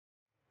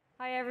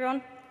Hi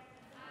everyone.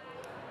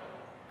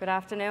 Good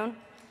afternoon.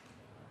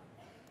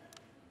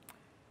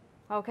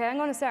 Okay, I'm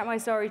going to start my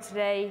story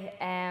today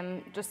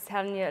just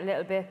telling you a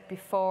little bit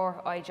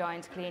before I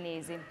joined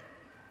Kleeneze.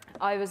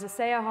 I was a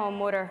stay-at-home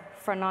mother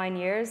for 9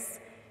 years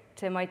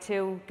to my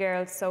two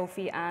girls,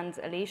 Sophie and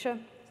Alicia.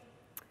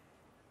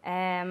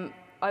 I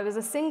was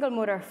a single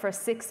mother for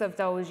 6 of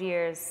those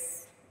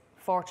years,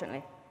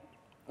 fortunately.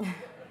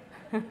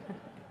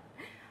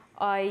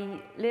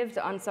 I lived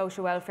on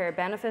social welfare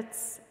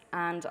benefits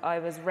and I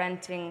was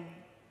renting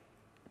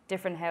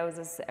different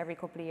houses. Every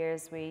couple of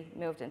years we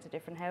moved into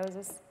different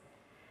houses.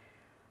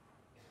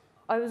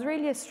 I was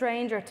really a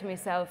stranger to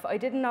myself. I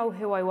didn't know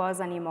who I was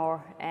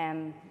anymore.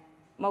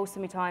 Most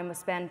of my time was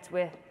spent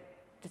with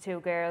the two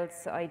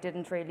girls. I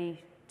didn't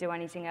really do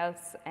anything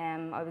else.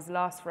 I was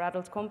lost for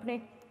adult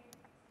company.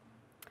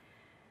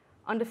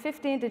 On the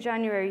 15th of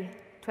January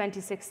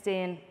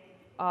 2016,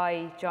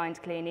 I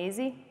joined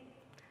Kleeneze.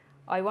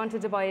 I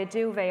wanted to buy a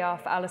duvet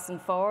off Alison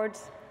Ford.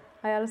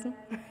 Hi, Alison.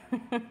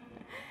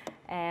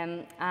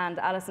 And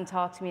Alison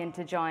talked me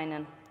into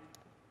joining.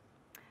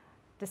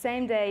 The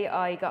same day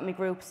I got my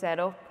group set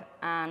up,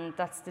 and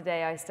that's the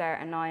day I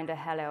started annoying the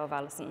hell out of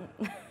Alison.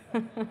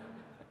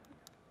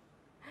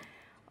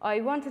 I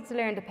wanted to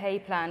learn the pay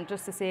plan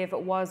just to see if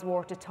it was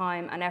worth the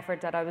time and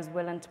effort that I was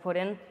willing to put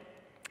in.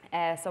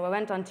 So I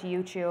went onto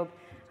YouTube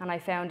and I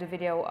found a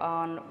video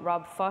on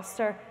Rob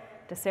Foster,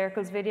 the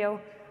Circles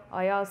video.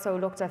 I also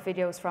looked at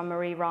videos from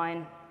Marie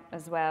Ryan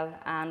as well,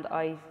 and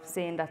I've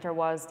seen that there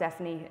was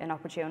definitely an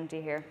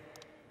opportunity here.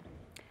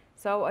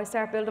 So I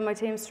started building my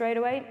team straight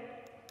away.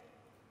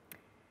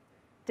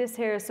 This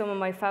here is some of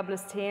my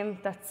fabulous team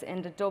that's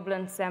in the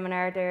Dublin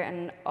seminar there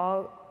in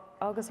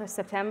August or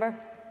September.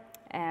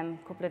 A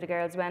couple of the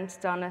girls went,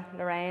 Donna,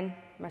 Lorraine,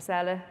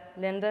 Marcella,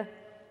 Linda.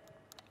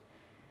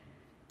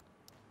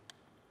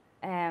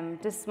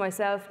 This is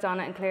myself,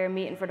 Donna and Claire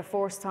meeting for the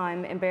first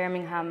time in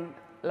Birmingham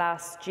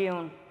last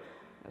June.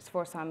 It was the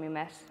first time we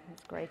met. It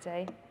was a great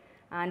day.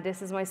 And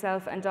this is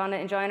myself and Donna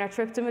enjoying our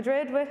trip to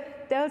Madrid with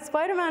the old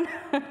Spider-Man.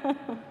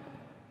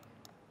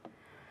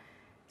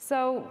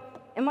 So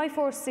in my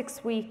first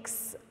 6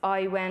 weeks,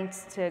 I went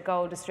to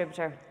Gold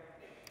Distributor.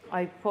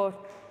 I put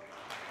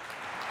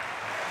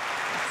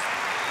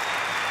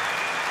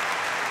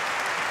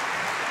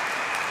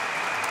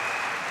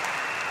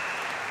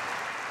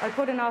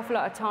an awful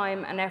lot of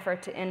time and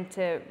effort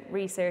into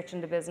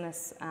researching the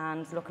business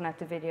and looking at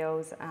the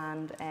videos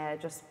and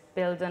just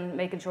building,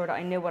 making sure that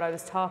I knew what I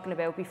was talking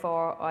about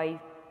before I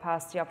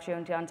passed the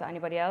opportunity on to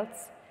anybody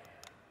else.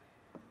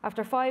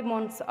 After 5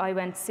 months, I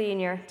went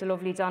senior. The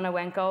lovely Donna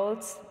went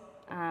gold.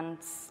 And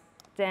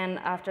then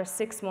after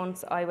 6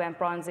 months, I went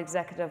bronze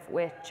executive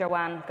with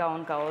Joanne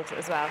going gold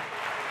as well.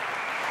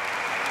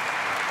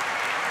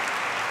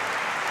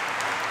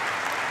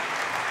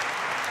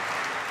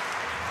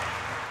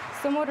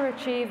 Some other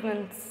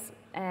achievements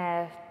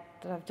that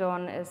I've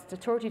done is the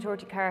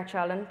 30-30 car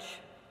challenge,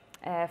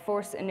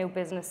 first in new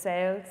business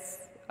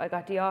sales. I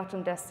got the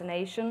autumn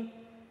destination,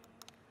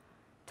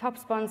 top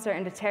sponsor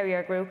in the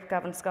Terrier group,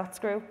 Gavin Scott's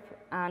group,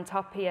 and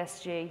top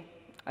PSG.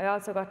 I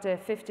also got the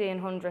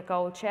 1500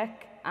 gold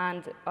check,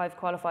 and I've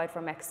qualified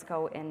for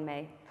Mexico in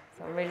May.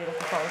 So I'm really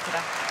looking forward to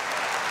that.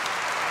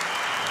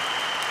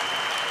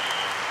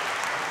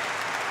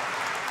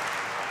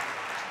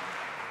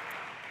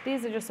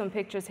 These are just some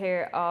pictures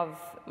here of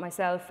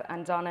myself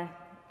and Donna.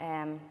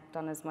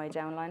 Donna's my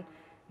downline.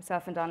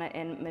 Myself and Donna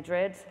in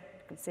Madrid.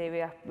 You can see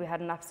we had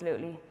an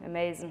absolutely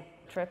amazing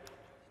trip.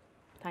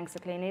 Thanks to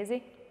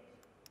Kleeneze.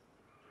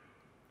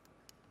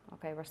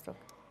 Okay, we're stuck.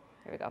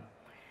 Here we go.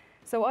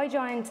 So I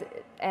joined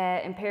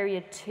in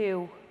period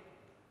 2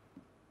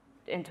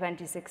 in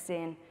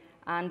 2016,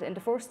 and in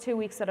the first 2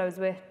 weeks that I was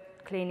with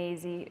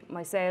Kleeneze,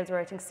 my sales were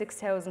I think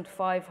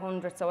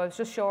 6,500, so I was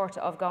just short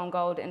of going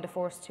gold in the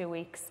first 2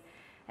 weeks.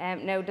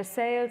 Now the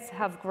sales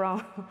have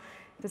grown.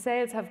 The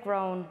sales have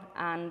grown,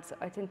 and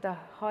I think the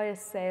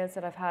highest sales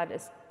that I've had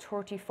is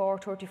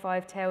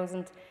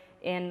 35,000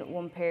 in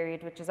one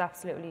period, which is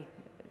absolutely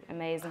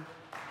amazing.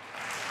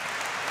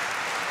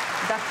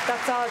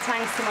 That's all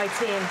thanks to my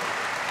team.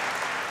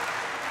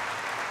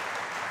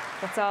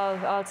 That's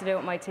all to do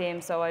with my team,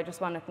 so I just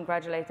want to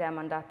congratulate them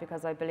on that,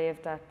 because I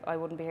believe that I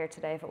wouldn't be here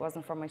today if it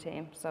wasn't for my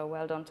team, so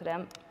well done to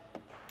them.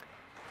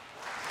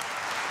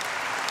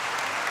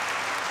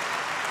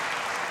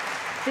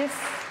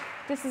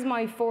 This is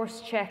my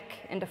first check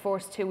in the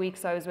first 2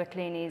 weeks I was with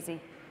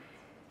Kleeneze.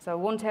 So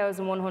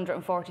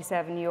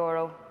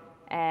 €1,147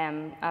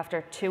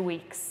 after 2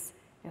 weeks.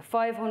 Now,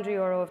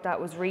 €500 of that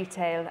was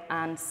retail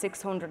and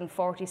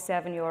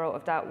 €647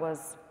 of that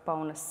was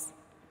bonus.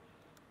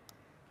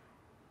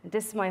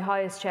 This is my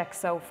highest check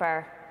so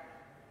far,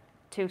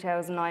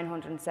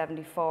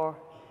 2,974,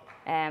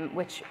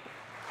 which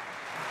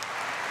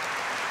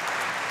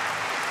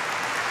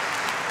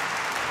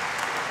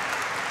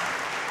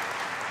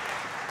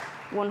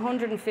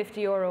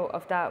 €150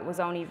 of that was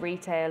only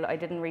retail. I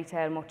didn't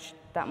retail much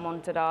that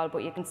month at all,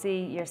 but you can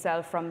see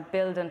yourself from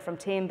building, from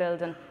team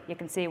building, you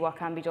can see what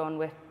can be done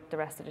with the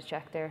rest of the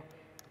check there.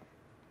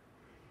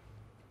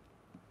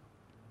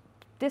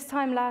 This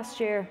time last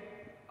year,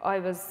 I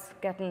was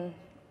getting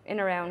in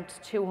around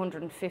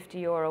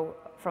 €250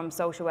 from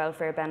social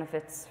welfare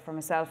benefits for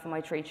myself and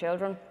my 3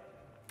 children.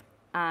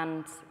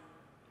 And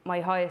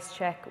my highest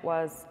check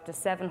was the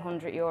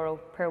 €700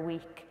 per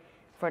week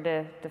for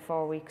the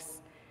 4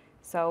 weeks.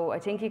 So I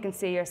think you can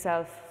see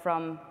yourself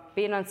from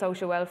being on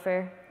social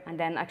welfare and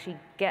then actually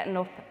getting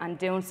up and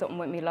doing something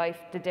with my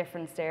life, the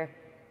difference there.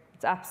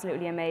 It's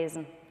absolutely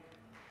amazing.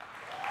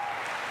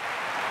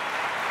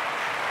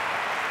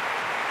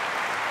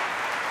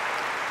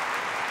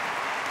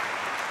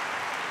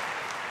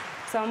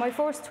 So in my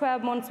first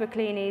 12 months with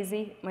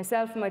Kleeneze,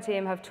 myself and my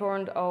team have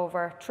turned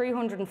over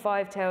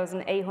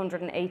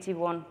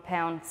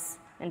 £305,881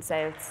 in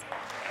sales.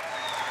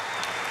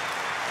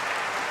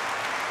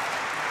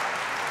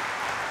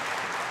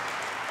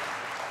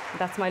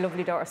 That's my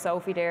lovely daughter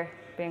Sophie there,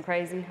 being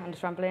crazy on the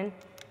trampoline.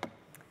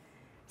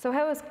 So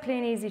how has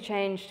Kleeneze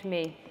changed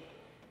me?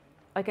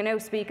 I can now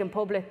speak in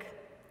public.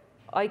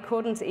 I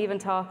couldn't even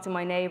talk to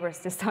my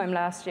neighbours this time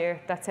last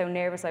year. That's how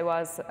nervous I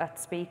was at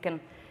speaking.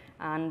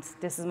 And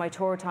this is my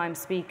 3rd time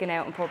speaking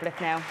out in public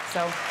now.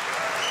 So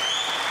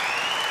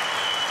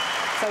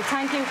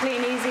thank you,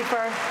 Kleeneze,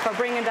 for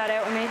bringing that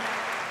out of me.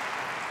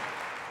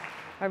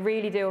 I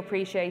really do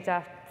appreciate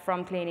that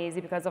from Kleeneze,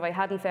 because if I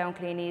hadn't found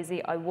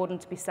Kleeneze, I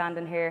wouldn't be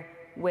standing here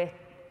with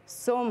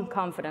some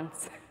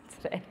confidence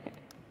today.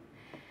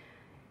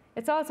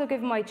 It's also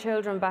given my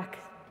children back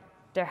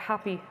their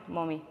happy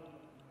mummy.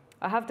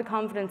 I have the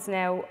confidence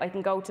now. I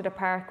can go to the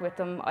park with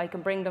them, I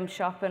can bring them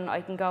shopping,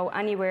 I can go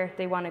anywhere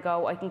they want to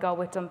go, I can go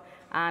with them,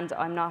 and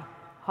I'm not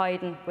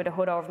hiding with a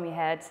hood over my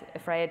head,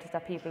 afraid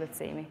that people would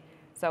see me.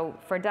 So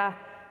for that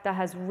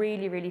has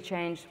really, really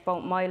changed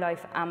both my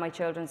life and my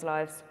children's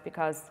lives,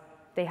 because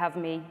they have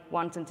me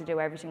wanting to do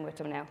everything with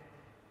them now.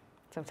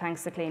 So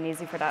thanks to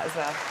Kleeneze for that as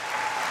well.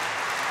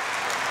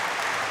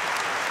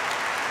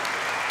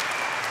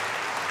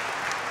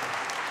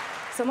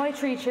 So my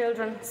 3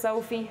 children,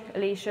 Sophie,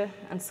 Alicia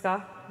and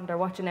Scott, and they're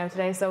watching now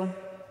today, so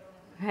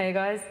hey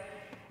guys,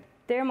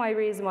 they're my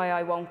reason why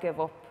I won't give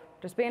up.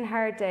 There's been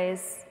hard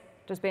days,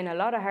 there's been a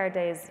lot of hard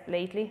days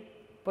lately,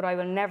 but I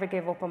will never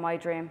give up on my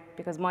dream,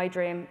 because my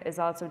dream is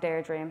also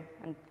their dream,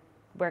 and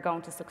we're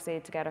going to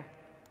succeed together.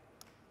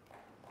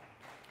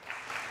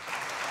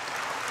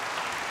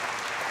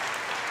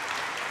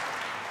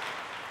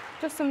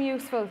 Just some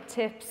useful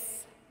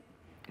tips.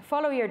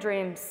 Follow your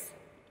dreams.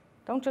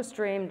 Don't just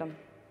dream them.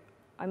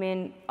 I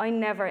mean, I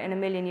never in a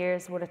million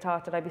years would have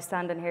thought that I'd be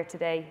standing here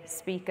today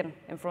speaking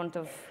in front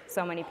of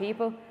so many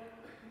people.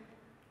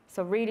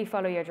 So really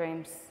follow your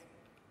dreams.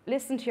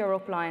 Listen to your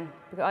upline.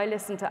 I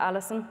listened to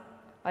Alison,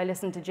 I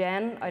listened to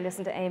Jen, I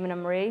listened to Eamon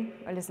and Marie,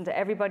 I listened to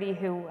everybody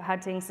who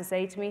had things to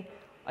say to me.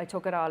 I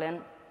took it all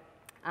in,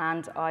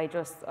 and I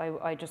just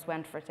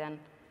went for it then.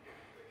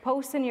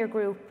 Post in your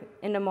group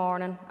in the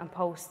morning and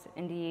post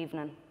in the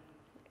evening.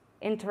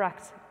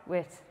 Interact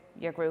with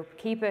your group.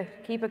 Keep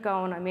it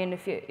going. I mean,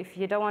 if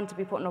you don't want to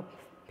be putting up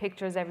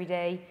pictures every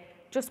day,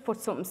 just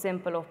put something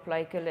simple up,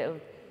 like a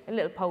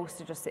little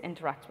poster just to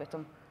interact with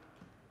them.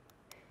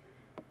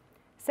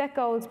 Set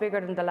goals bigger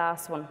than the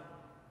last one.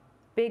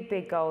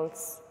 Big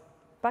goals.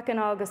 Back in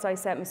August, I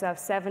set myself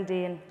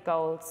 17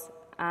 goals,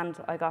 and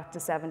I got to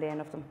 17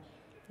 of them.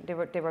 They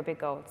were big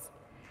goals.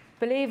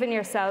 Believe in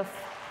yourself.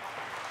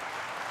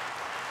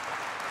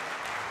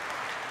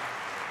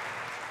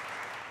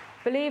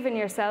 Believe in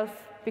yourself,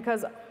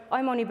 because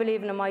I'm only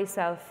believing in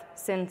myself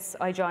since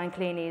I joined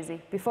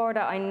Kleeneze. Before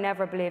that, I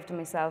never believed in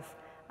myself,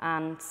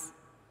 and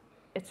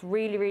it's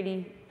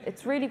really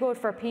good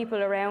for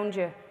people around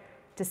you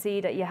to see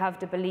that you have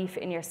the belief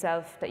in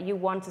yourself, that you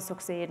want to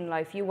succeed in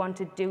life, you want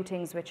to do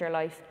things with your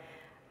life.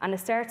 And it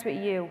starts with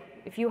you.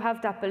 If you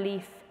have that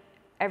belief,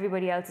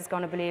 everybody else is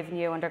going to believe in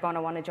you and they're going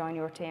to want to join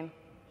your team.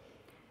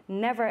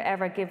 Never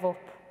ever give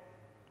up.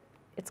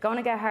 It's going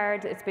to get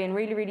hard. It's been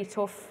really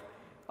tough.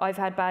 I've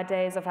had bad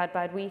days, I've had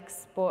bad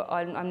weeks, but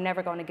I'm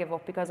never going to give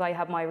up, because I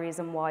have my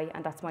reason why,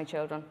 and that's my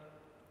children.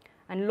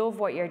 And love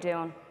what you're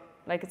doing.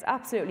 Like, it's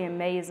absolutely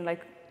amazing.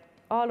 Like,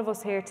 all of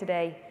us here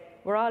today,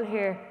 we're all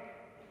here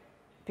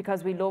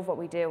because we love what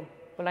we do.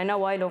 Well, I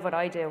know I love what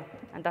I do,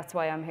 and that's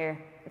why I'm here.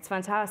 It's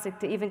fantastic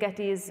to even get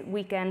these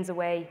weekends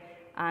away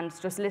and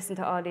just listen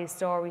to all these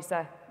stories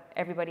that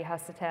everybody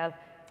has to tell.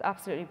 It's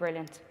absolutely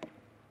brilliant.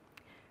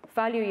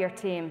 Value your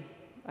team.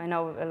 I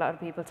know a lot of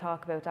people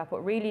talk about that,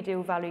 but really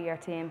do value your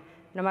team,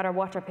 no matter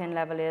what their pin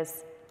level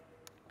is.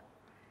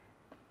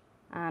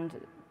 And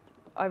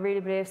I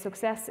really believe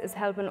success is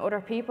helping other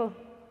people,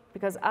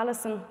 because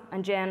Alison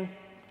and Jen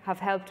have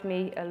helped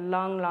me a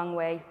long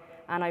way,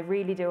 and I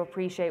really do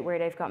appreciate where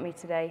they've got me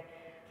today.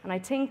 And I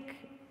think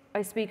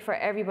I speak for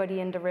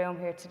everybody in the room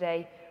here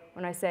today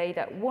when I say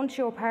that once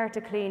you're part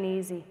of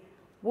Kleeneze,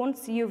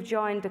 once you've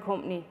joined the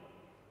company,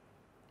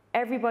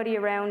 everybody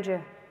around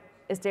you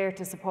is there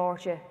to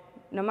support you.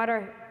 No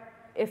matter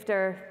if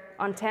they're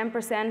on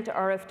 10%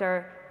 or if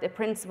they're the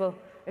principal,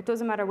 it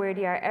doesn't matter where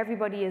they are,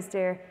 everybody is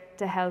there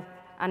to help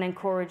and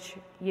encourage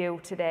you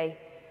today.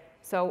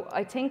 So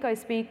I think I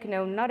speak,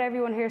 now not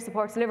everyone here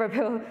supports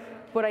Liverpool,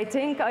 but I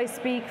think I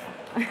speak,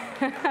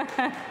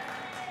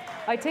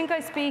 I think I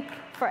speak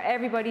for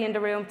everybody in the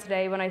room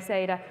today when I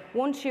say that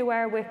once you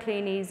are with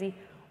Kleeneze,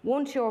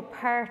 once you're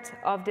part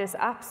of this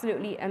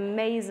absolutely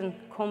amazing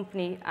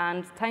company,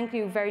 and thank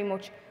you very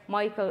much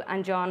Michael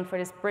and John for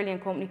this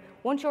brilliant company,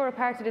 once you're a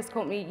part of this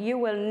company, you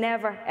will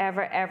never,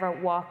 ever, ever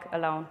walk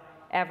alone,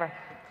 ever.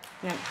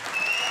 Yeah.